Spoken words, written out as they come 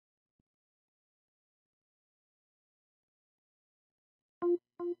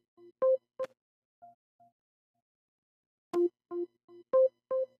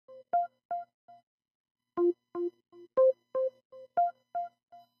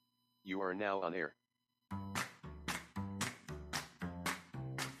You are now on air.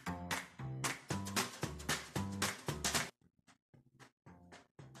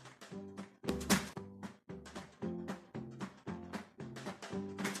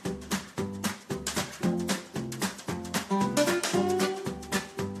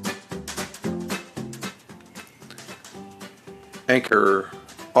 Anchor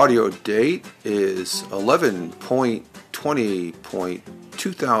audio date is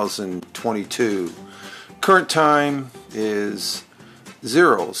 11.20.2022. Current time is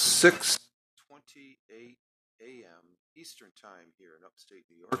 06:28 a.m. Eastern Time here in upstate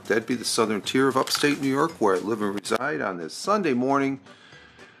New York. That'd be the southern tier of upstate New York where I live and reside on this Sunday morning.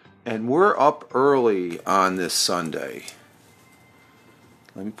 And we're up early on this Sunday.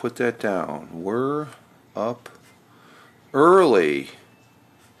 Let me put that down. We're up early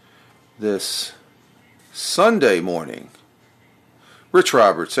this Sunday morning. Rich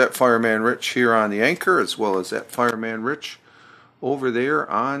Roberts, at Fireman Rich here on the Anchor, as well as at Fireman Rich over there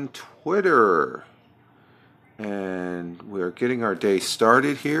on Twitter. And we're getting our day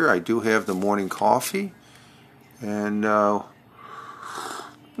started here. I do have the morning coffee. And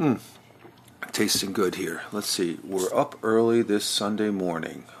tasting good here. Let's see. We're up early this Sunday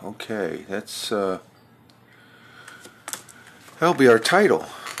morning. Okay, that'll be our title,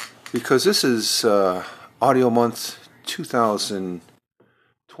 because this is Audio Month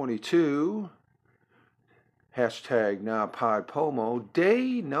 2022, hashtag NaPodPomo,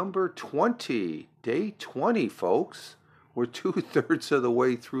 day number 20. Day 20, folks. We're 2/3 of the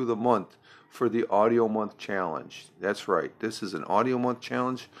way through the month for the Audio Month Challenge. That's right. This is an Audio Month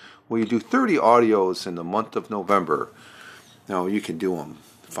Challenge where you do 30 audios in the month of November. Now, you can do them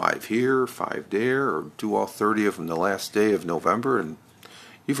 5 here, 5 there, or do all 30 of them the last day of November, and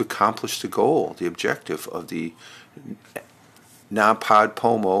you've accomplished the goal, the objective of the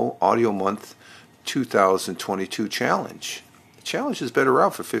NaPodPomo Audio Month 2022 Challenge. The challenge has been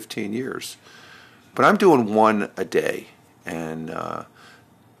around for 15 years, but I'm doing one a day, and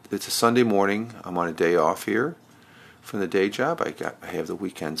it's a Sunday morning. I'm on a day off here from the day job. I have the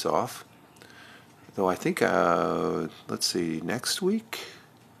weekends off, though I think, let's see, next week?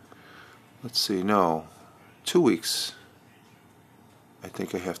 Let's see, no, 2 weeks. I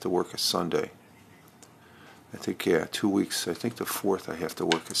think I have to work a Sunday. I think, 2 weeks. I think the 4th I have to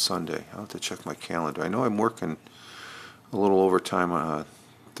work a Sunday. I'll have to check my calendar. I know I'm working a little overtime on a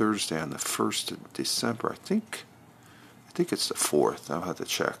Thursday on the 1st of December. I think it's the 4th. I'll have to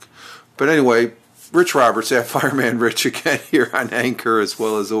check. But anyway, Rich Roberts, at Fireman Rich again here on Anchor, as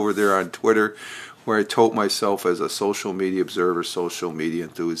well as over there on Twitter, where I tote myself as a social media observer, social media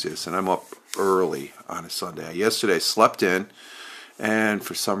enthusiast, and I'm up early on a Sunday. Yesterday I slept in, and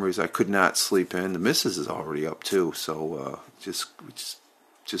for some reason I could not sleep in. The missus is already up too, so just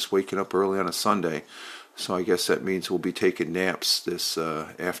waking up early on a Sunday. So I guess that means we'll be taking naps this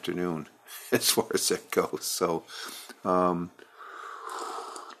afternoon, as far as that goes. So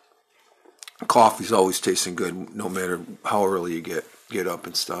coffee's always tasting good, no matter how early you get up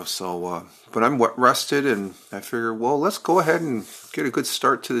and stuff. So, but I'm rested, and I figure, well, let's go ahead and get a good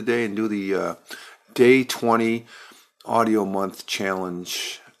start to the day and do the Day 20 Audio Month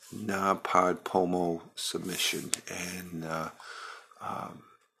Challenge NaPodPomo submission. And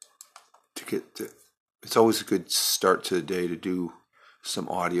it's always a good start to the day to do some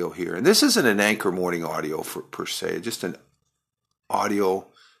audio here. And this isn't an Anchor morning audio per se, just an audio.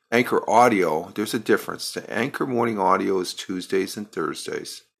 Anchor audio, there's a difference. The Anchor morning audio is Tuesdays and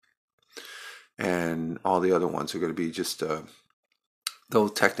Thursdays. And all the other ones are going to be just, though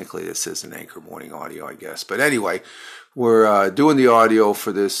technically this is an Anchor morning audio, I guess. But anyway, we're doing the audio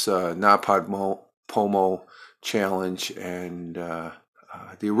for this NaPodPomo challenge, and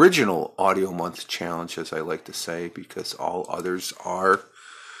the original Audio Month Challenge, as I like to say, because all others are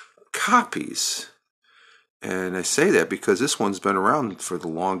copies. And I say that because this one's been around for the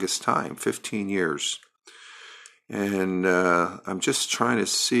longest time, 15 years. And I'm just trying to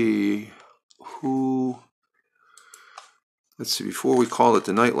see who... Let's see, before we called it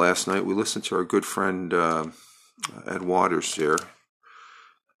the night last night, we listened to our good friend Ed Waters there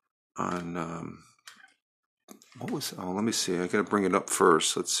on... what was... Oh, let me see. I got to bring it up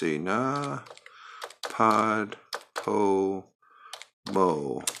first. Let's see. NaPodPomo.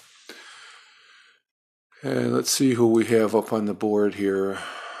 And let's see who we have up on the board here.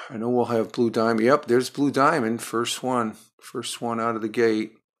 I know we'll have Blue Diamond. Yep, there's Blue Diamond, first one out of the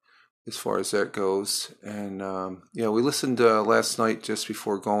gate, as far as that goes. And we listened last night just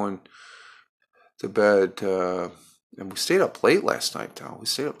before going to bed, and we stayed up late last night. Though we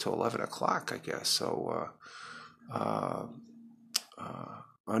stayed up till 11 o'clock, I guess. So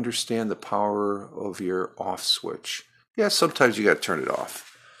understand the power of your off switch. Yeah, sometimes you got to turn it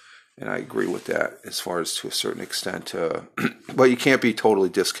off. And I agree with that as far as to a certain extent. But you can't be totally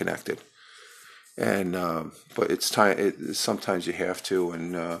disconnected. And but it's time. Sometimes you have to.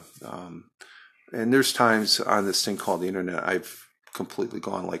 And there's times on this thing called the internet I've completely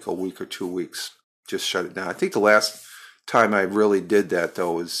gone like a week or 2 weeks, just shut it down. I think the last time I really did that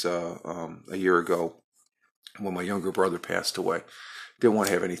though was a year ago when my younger brother passed away. Didn't want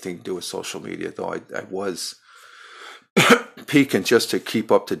to have anything to do with social media, though I was peeking just to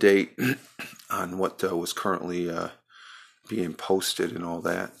keep up to date on what was currently being posted and all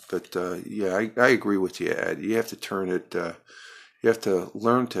that. But yeah, I agree with you, Ed. You have to turn it. You have to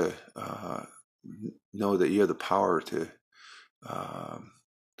learn to know that you have the power to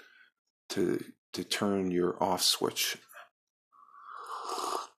turn your off switch.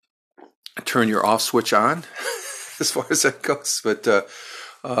 Turn your off switch on, as far as that goes. But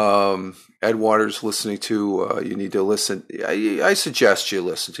Ed Waters listening to, you need to listen. I suggest you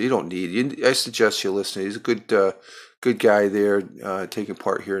listen to. You don't need. I suggest you listen. He's a good guy there, taking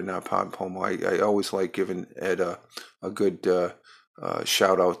part here in Nod-Pod Pomo. I always like giving Ed a good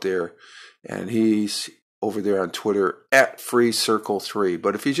shout out there, and he's over there on Twitter at FreeCircle3.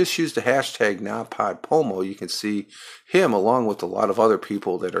 But if you just use the hashtag Nod-Pod Pomo, you can see him along with a lot of other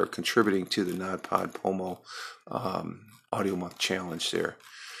people that are contributing to the Nod-Pod Pomo Audio Month Challenge there.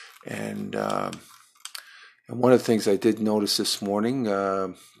 And one of the things I did notice this morning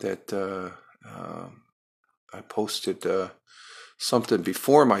that I posted something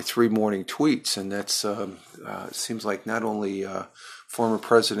before my 3 morning tweets, and that's it seems like not only former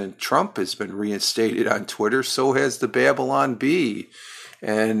President Trump has been reinstated on Twitter, so has the Babylon Bee.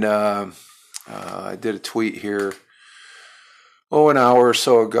 And I did a tweet here, an hour or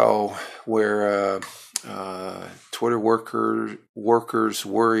so ago, where Twitter workers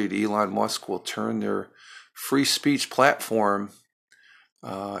worried Elon Musk will turn their free speech platform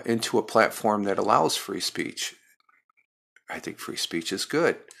into a platform that allows free speech. I think free speech is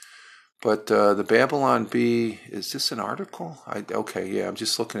good. But the Babylon Bee, is this an article? Okay, yeah, I'm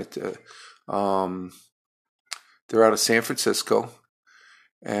just looking at they're out of San Francisco,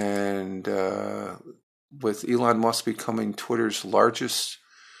 and with Elon Musk becoming Twitter's largest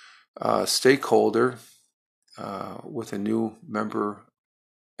stakeholder, with a new member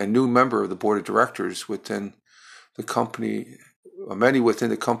of the board of directors within the company, many within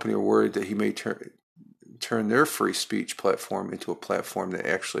the company are worried that he may turn their free speech platform into a platform that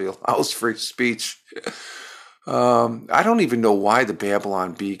actually allows free speech. I don't even know why the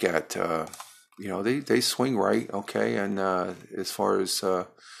Babylon Bee got, they swing right, okay, and as far as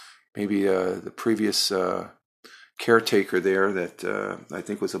maybe the previous caretaker there that I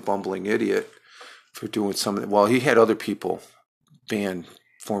think was a bumbling idiot for doing something. Well, he had other people ban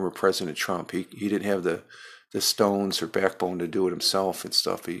former President Trump. He didn't have the stones or backbone to do it himself and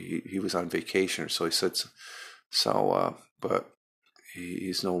stuff. He was on vacation, or so he said. So, but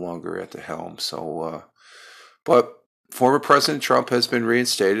he's no longer at the helm. So, but former President Trump has been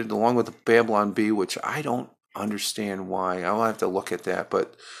reinstated along with the Babylon Bee, which I don't understand why. I'll have to look at that.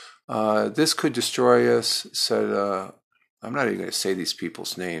 But this could destroy us, said. I'm not even going to say these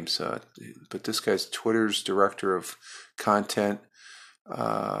people's names, but this guy's Twitter's director of content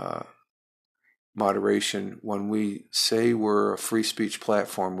moderation. When we say we're a free speech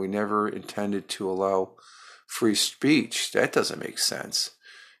platform, we never intended to allow free speech. That doesn't make sense.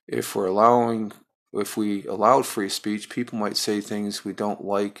 If we allowed free speech, people might say things we don't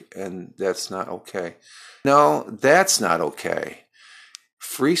like, and that's not okay. No, that's not okay.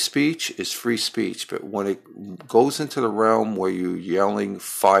 Free speech is free speech, but when it goes into the realm where you're yelling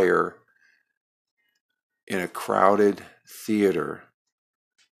fire in a crowded theater,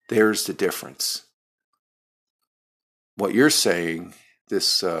 there's the difference. What you're saying,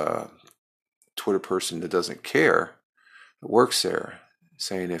 this Twitter person that doesn't care, that works there,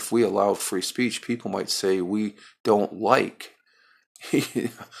 saying if we allowed free speech, people might say we don't like.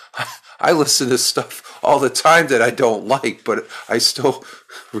 I listen to stuff all the time that I don't like, but I still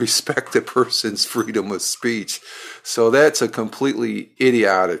respect the person's freedom of speech. So that's a completely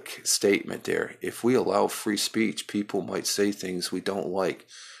idiotic statement there. If we allow free speech, people might say things we don't like.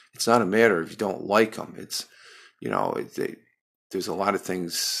 It's not a matter of you don't like them. It's, there's a lot of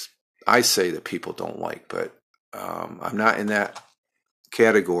things I say that people don't like, but I'm not in that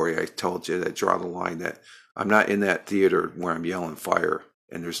category. I told you that draw the line that I'm not in that theater where I'm yelling fire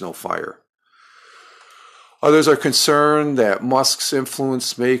and there's no fire. Others are concerned that Musk's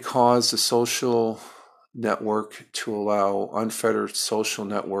influence may cause the social network to allow unfettered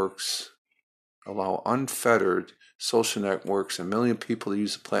social networks, a million people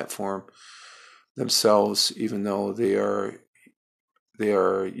use the platform themselves, even though they are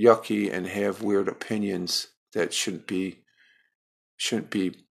yucky and have weird opinions that shouldn't be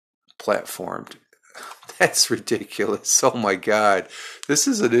platformed. That's ridiculous. Oh my God.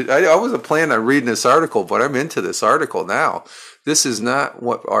 I wasn't planning on reading this article, but I'm into this article now. This is not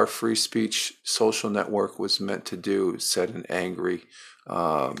what our free speech social network was meant to do, said an angry,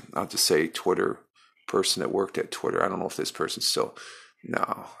 I'll just say Twitter person that worked at Twitter. I don't know if this person's still,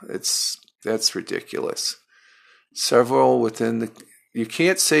 no, that's ridiculous. Several within the, you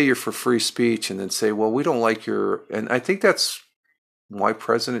can't say you're for free speech and then say, well, we don't like your, and I think that's why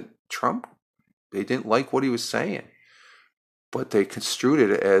President Trump, they didn't like what he was saying, but they construed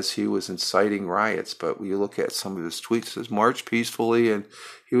it as he was inciting riots. But when you look at some of his tweets, it says march peacefully, and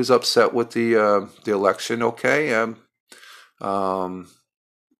he was upset with the election. Okay, and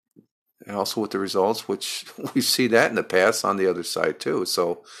also with the results, which we've seen that in the past on the other side too.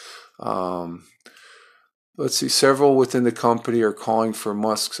 So, let's see. Several within the company are calling for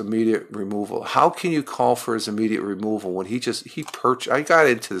Musk's immediate removal. How can you call for his immediate removal when he purchased? I got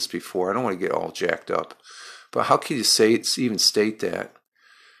into this before. I don't want to get all jacked up, but how can you even state that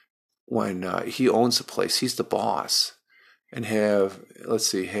when he owns the place? He's the boss, and have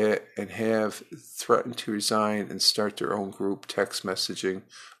threatened to resign and start their own group text messaging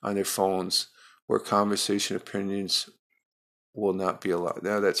on their phones where conversation opinions will not be allowed.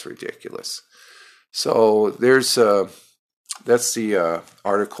 Now that's ridiculous. So that's the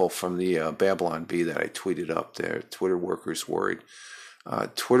article from the Babylon Bee that I tweeted up there. Twitter workers worried.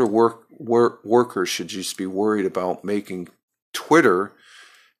 Twitter workers should just be worried about making Twitter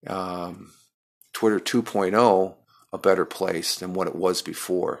 2.0 a better place than what it was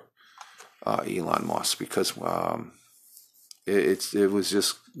before Elon Musk, because it was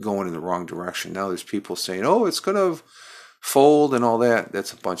just going in the wrong direction. Now there's people saying, oh, it's going to fold and all that.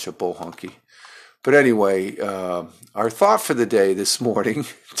 That's a bunch of bullhunky. But anyway, our thought for the day this morning,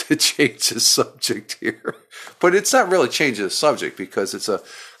 to change the subject here, but it's not really changing the subject because it's a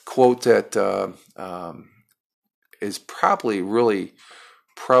quote that is probably really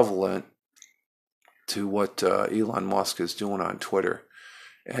prevalent to what Elon Musk is doing on Twitter.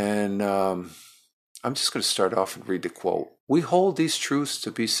 And I'm just going to start off and read the quote. We hold these truths to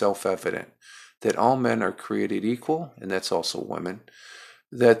be self-evident, that all men are created equal, and that's also women,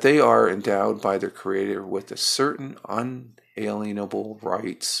 that they are endowed by their Creator with a certain unalienable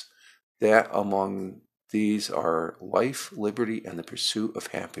rights, that among these are life, liberty, and the pursuit of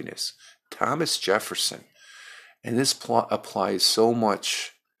happiness. Thomas Jefferson. And this applies so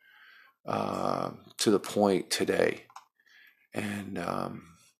much to the point today. And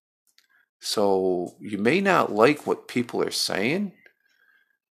so you may not like what people are saying,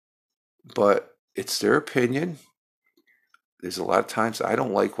 but it's their opinion. There's a lot of times I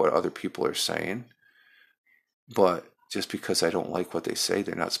don't like what other people are saying, but just because I don't like what they say,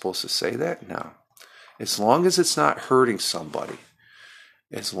 they're not supposed to say that? No. As long as it's not hurting somebody,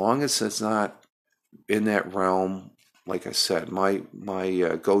 as long as it's not in that realm, like I said, my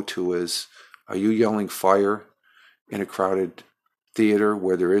go-to is, are you yelling fire in a crowded theater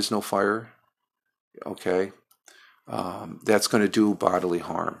where there is no fire? Okay. That's going to do bodily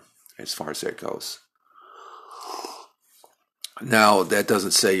harm as far as that goes. Now, that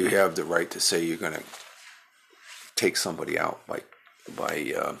doesn't say you have the right to say you're going to take somebody out by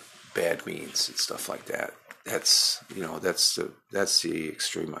bad means and stuff like that. That's the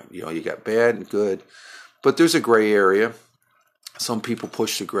extreme. You got bad and good, but there's a gray area. Some people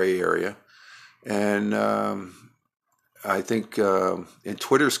push the gray area, and I think in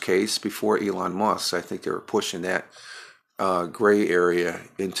Twitter's case, before Elon Musk, I think they were pushing that gray area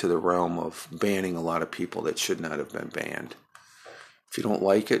into the realm of banning a lot of people that should not have been banned. If you don't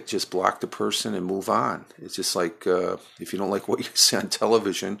like it, just block the person and move on. It's just like if you don't like what you see on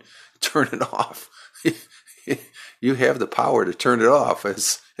television, turn it off. You have the power to turn it off,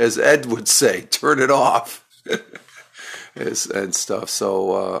 as Ed would say, turn it off, and stuff.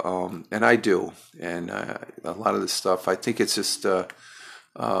 So, and I do, and a lot of this stuff, I think it's just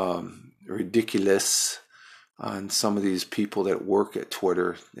ridiculous on some of these people that work at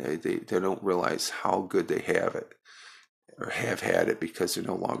Twitter. They don't realize how good they have it, or have had it, because they're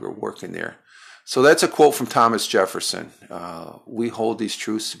no longer working there. So that's a quote from Thomas Jefferson. We hold these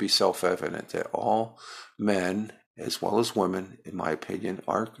truths to be self-evident, that all men, as well as women, in my opinion,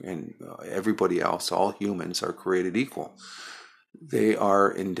 are, and everybody else, all humans are created equal. They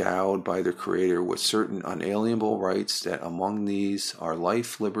are endowed by their Creator with certain unalienable rights, that among these are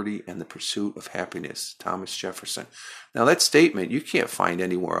life, liberty, and the pursuit of happiness. Thomas Jefferson. Now, that statement you can't find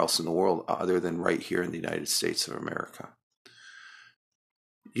anywhere else in the world other than right here in the United States of America.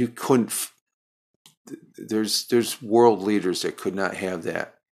 You couldn't. There's world leaders that could not have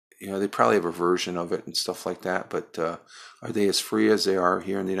that. They probably have a version of it and stuff like that, but are they as free as they are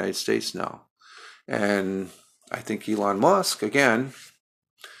here in the United States? No. And I think Elon Musk, again,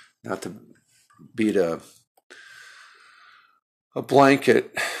 not to beat a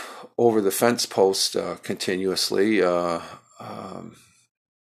blanket over the fence post continuously,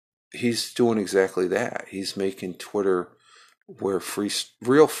 he's doing exactly that. He's making Twitter where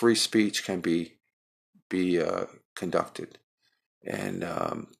real free speech can be conducted, and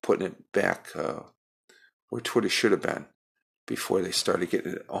putting it back where Twitter should have been before they started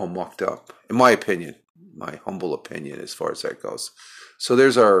getting it all mucked up, in my opinion, my humble opinion as far as that goes. So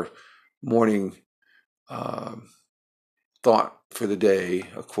there's our morning thought for the day,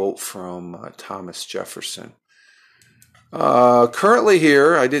 a quote from Thomas Jefferson. Currently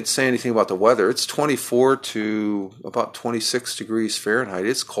here, I didn't say anything about the weather. It's 24 to about 26 degrees Fahrenheit.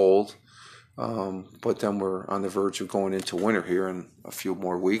 It's cold, but then we're on the verge of going into winter here in a few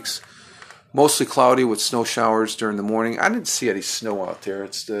more weeks. Mostly cloudy with snow showers during the morning. I didn't see any snow out there.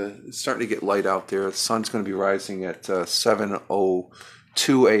 It's starting to get light out there. The sun's going to be rising at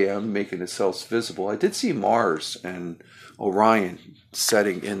 7:02 a.m., making itself visible. I did see Mars and Orion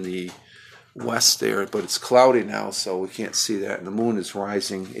setting in the west there, but it's cloudy now, so we can't see that. And the moon is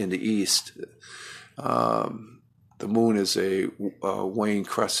rising in the east. The moon is a wane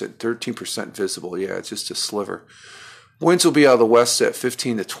crescent, 13% visible. Yeah, it's just a sliver. Winds will be out of the west at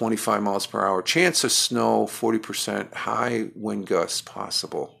 15 to 25 miles per hour. Chance of snow, 40%. High wind gusts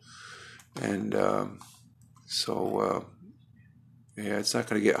possible. And it's not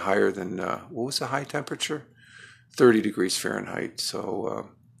going to get higher than, what was the high temperature? 30 degrees Fahrenheit. So,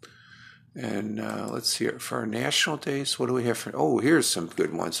 let's see, for our national days, what do we have here's some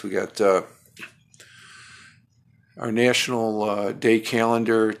good ones. We got our national day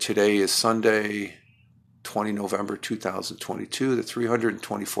calendar. Today is Sunday, 20 November 2022, the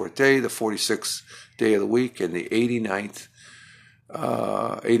 324th day, the 46th day of the week, and the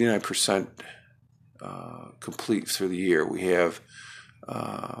 89% complete through the year. We have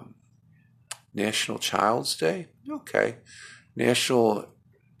National Child's Day. Okay. National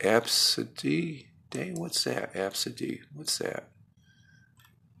Absentee Day. What's that? Absentee. What's that?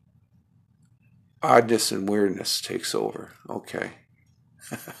 Oddness and weirdness takes over. Okay.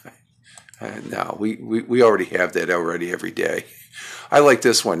 No, we already have that already every day. I like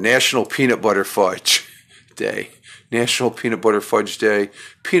this one. National Peanut Butter Fudge Day. National Peanut Butter Fudge Day.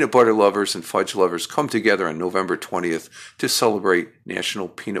 Peanut butter lovers and fudge lovers come together on November 20th to celebrate National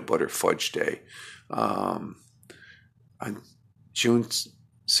Peanut Butter Fudge Day. On June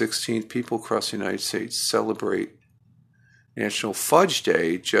 16th, people across the United States celebrate National Fudge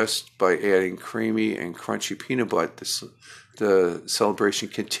Day just by adding creamy and crunchy peanut butter. The celebration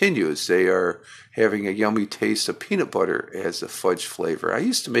continues. They are having a yummy taste of peanut butter as the fudge flavor. I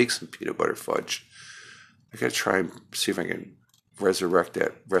used to make some peanut butter fudge. I got to try and see if I can resurrect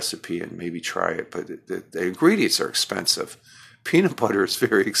that recipe and maybe try it. But the ingredients are expensive. Peanut butter is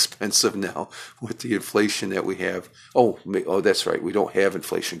very expensive now with the inflation that we have. Oh, that's right. We don't have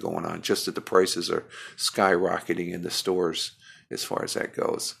inflation going on, just that the prices are skyrocketing in the stores as far as that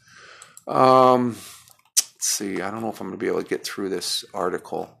goes. Let's see. I don't know if I'm going to be able to get through this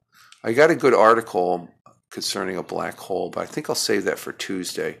article. I got a good article concerning a black hole, but I think I'll save that for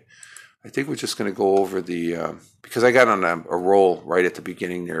Tuesday. I think we're just going to go over because I got on a roll right at the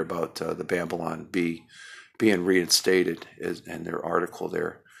beginning there about the Babylon Bee being reinstated and their article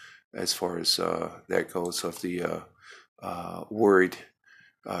there as far as that goes, of the worried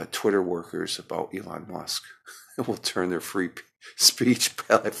Twitter workers about Elon Musk will turn their free speech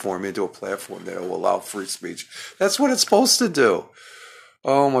platform into a platform that will allow free speech. That's what it's supposed to do.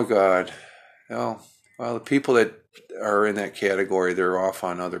 Oh my God. Well, the people that are in that category, they're off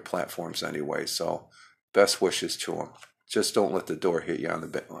on other platforms anyway. So best wishes to them. Just don't let the door hit you on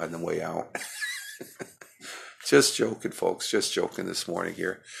the way out. Just joking, folks. Just joking this morning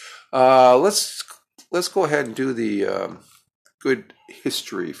here. Let's go ahead and do the good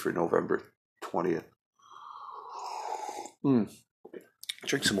history for November 20th.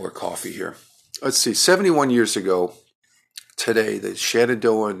 Drink some more coffee here. Let's see. 71 years ago today, the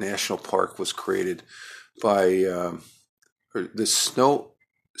Shenandoah National Park was created by the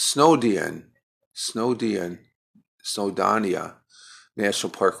Snowdonia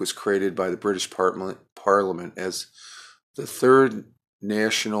National Park was created by the British Parliament as the third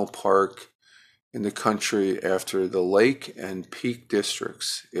national park in the country after the Lake and Peak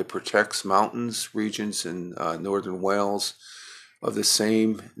districts. It protects mountains regions in northern Wales of the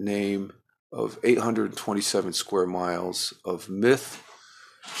same name of 827 square miles of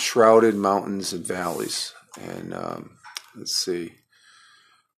myth-shrouded mountains and valleys. And let's see.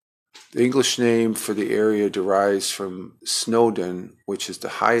 The English name for the area derives from Snowdon, which is the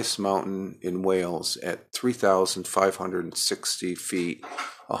highest mountain in Wales at 3,560 feet,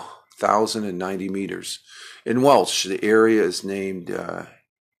 1,090 meters. In Welsh, the area is named, I'm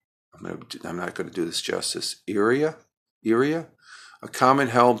not going to do this justice, Iria? A common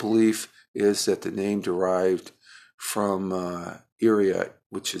held belief is that the name derived from Iria,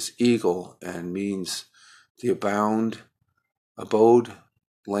 which is eagle, and means the abode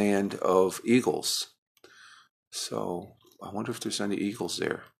land of eagles. So I wonder if there's any eagles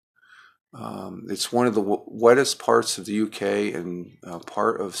there. It's one of the wettest parts of the UK, and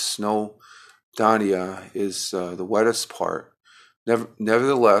part of Snowdonia is the wettest part.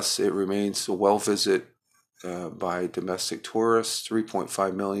 Nevertheless, it remains a well-visited by domestic tourists,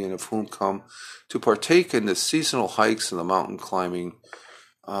 3.5 million of whom come to partake in the seasonal hikes and the mountain climbing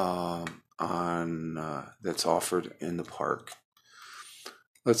that's offered in the park.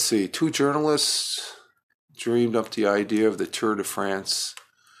 Let's see, two journalists dreamed up the idea of the Tour de France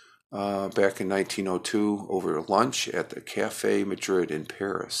back in 1902 over lunch at the Café Madrid in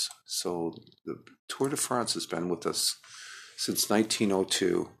Paris. So the Tour de France has been with us since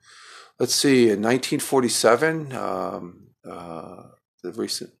 1902. Let's see, in 1947, the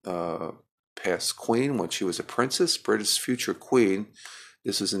recent past queen, when she was a princess, Britain's future queen,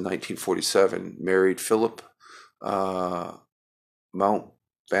 this was in 1947, married Philip Mountbatten,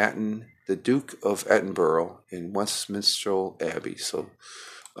 the Duke of Edinburgh, in Westminster Abbey. So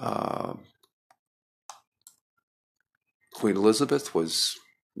Queen Elizabeth was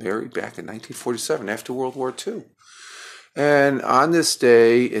married back in 1947 after World War II. And on this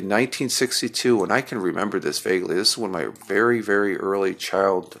day in 1962, and I can remember this vaguely, this is one of my very, very early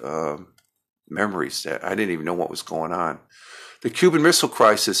child memories that I didn't even know what was going on. The Cuban Missile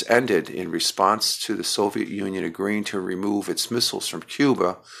Crisis ended in response to the Soviet Union agreeing to remove its missiles from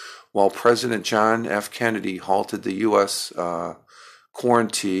Cuba, while President John F. Kennedy halted the U.S.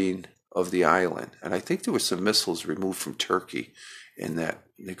 Quarantine of the island. And I think there were some missiles removed from Turkey in that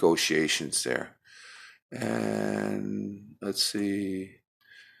negotiations there. And let's see,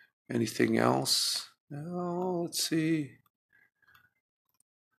 anything else? No, let's see.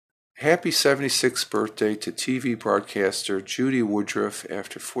 Happy 76th birthday to TV broadcaster Judy Woodruff.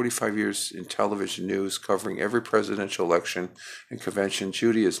 After 45 years in television news covering every presidential election and convention,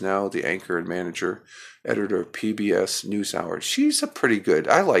 Judy is now the anchor and manager editor of PBS NewsHour. She's a pretty good,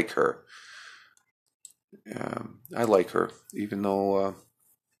 I like her. Even though,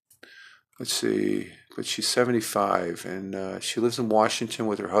 let's see, but she's 75, and she lives in Washington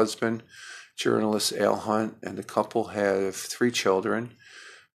with her husband, journalist Al Hunt, and the couple have 3 children.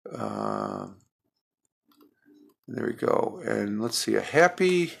 There we go. And let's see, a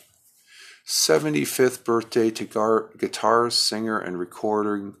happy 75th birthday to guitarist, singer, and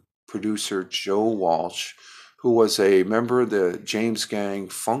recording producer Joe Walsh, who was a member of the James Gang,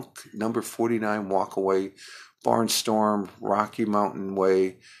 Funk Number 49, Walk Away, Barnstorm, Rocky Mountain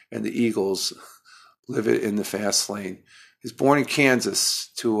Way, and the Eagles, Live It in the Fast Lane. He was born in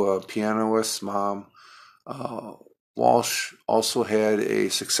Kansas to a pianist mom. Walsh also had a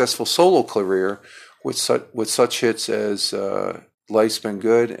successful solo career with such hits as Life's Been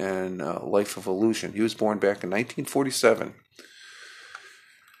Good and Life of Illusion. He was born back in 1947.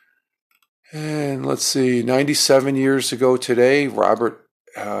 And let's see, 97 years ago today, Robert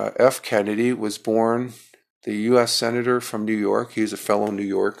F. Kennedy was born, the U.S. Senator from New York. He's a fellow New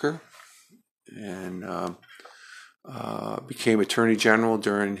Yorker, and became Attorney General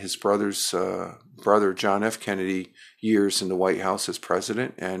during his brother John F. Kennedy years in the White House as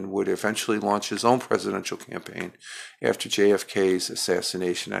president, and would eventually launch his own presidential campaign after JFK's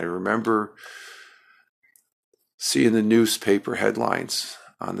assassination. I remember seeing the newspaper headlines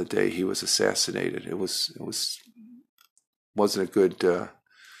on the day he was assassinated. It wasn't a good.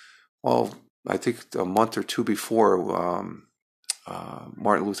 I think a month or two before,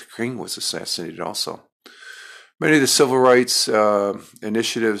 Martin Luther King was assassinated also. Many of the civil rights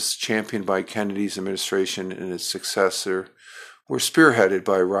initiatives championed by Kennedy's administration and its successor were spearheaded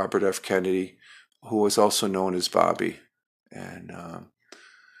by Robert F. Kennedy, who was also known as Bobby. And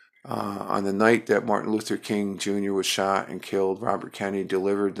on the night that Martin Luther King Jr. was shot and killed, Robert Kennedy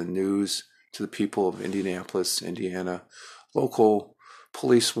delivered the news to the people of Indianapolis, Indiana. Local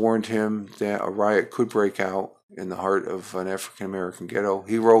Police warned him that a riot could break out in the heart of an African-American ghetto.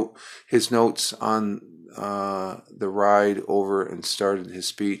 He wrote his notes on the ride over and started his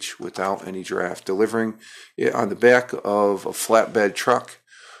speech without any draft, delivering it on the back of a flatbed truck.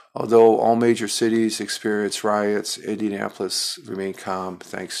 Although all major cities experience riots, Indianapolis remained calm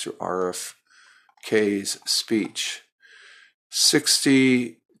thanks to RFK's speech.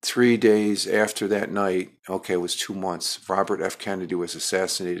 63 days after that night, okay, it was 2 months, Robert F. Kennedy was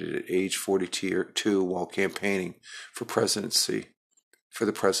assassinated at age 42 while campaigning for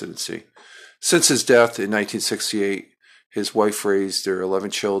the presidency. Since his death in 1968, his wife raised their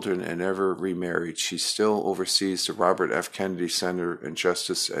 11 children and never remarried. She still oversees the Robert F. Kennedy Center on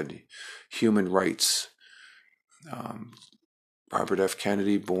Justice and Human Rights. Robert F.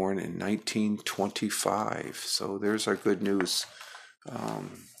 Kennedy, born in 1925. So there's our good news.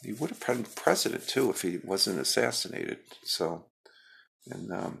 He would have been president too if he wasn't assassinated. So,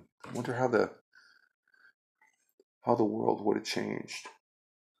 and I wonder how the world would have changed.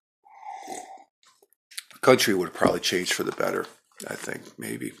 The country would have probably changed for the better, I think,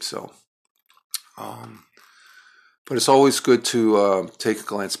 maybe. So, but it's always good to take a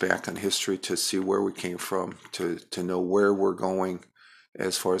glance back on history to see where we came from, to know where we're going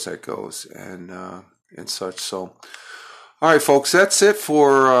as far as that goes, and such. So, all right, folks, that's it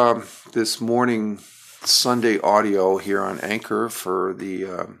for this morning Sunday audio here on Anchor for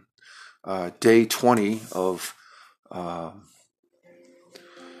the day 20 of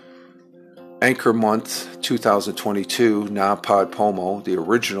Anchor Month 2022, NaPodPoMo, the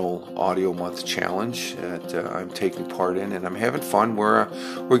original audio month challenge that I'm taking part in, and I'm having fun. We're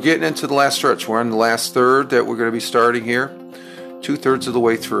getting into the last stretch. We're on the last third that we're going to be starting here, 2/3 of the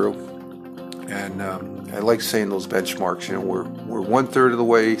way through, and I like saying those benchmarks. You know, we're 1/3 of the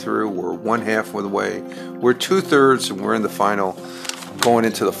way through, we're 1/2 of the way, we're 2/3, and we're in the final, going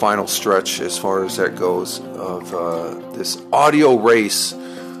into the final stretch as far as that goes of this audio race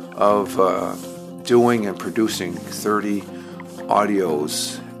of doing and producing 30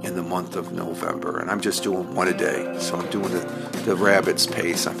 audios in the month of November, and I'm just doing one a day. So I'm doing the rabbit's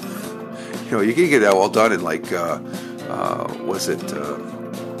pace. You can get that all done in like 5, 10,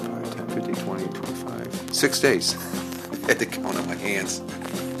 15, 20, 25, 6 days. I had to count on my hands.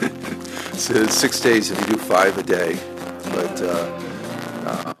 So 6 days if you do 5 a day, but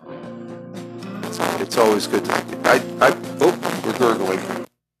it's always good to. We're gurgling.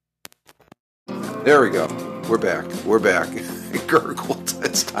 There we go. We're back. It gurgled.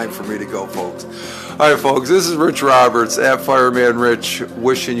 It's time for me to go, folks. All right, folks. This is Rich Roberts at Fireman Rich,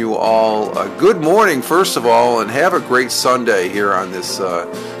 wishing you all a good morning, first of all, and have a great Sunday here on this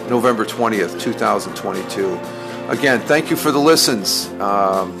November 20th, 2022. Again, thank you for the listens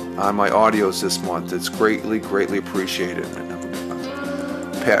on my audios this month. It's greatly, greatly appreciated. And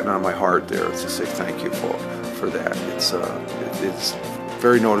I'm patting on my heart there to say thank you for that. It's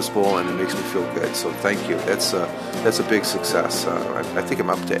very noticeable, and it makes me feel good. So thank you. That's a big success. I think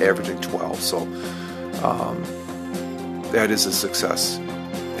I'm up to averaging 12. So that is a success.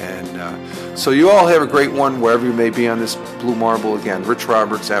 And so you all have a great one wherever you may be on this blue marble. Again, Rich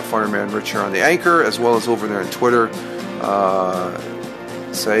Roberts at Fireman Rich here on the Anchor, as well as over there on Twitter,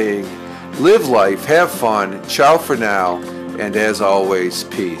 saying, live life, have fun, ciao for now, and as always,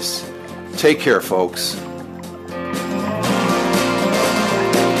 peace. Take care, folks.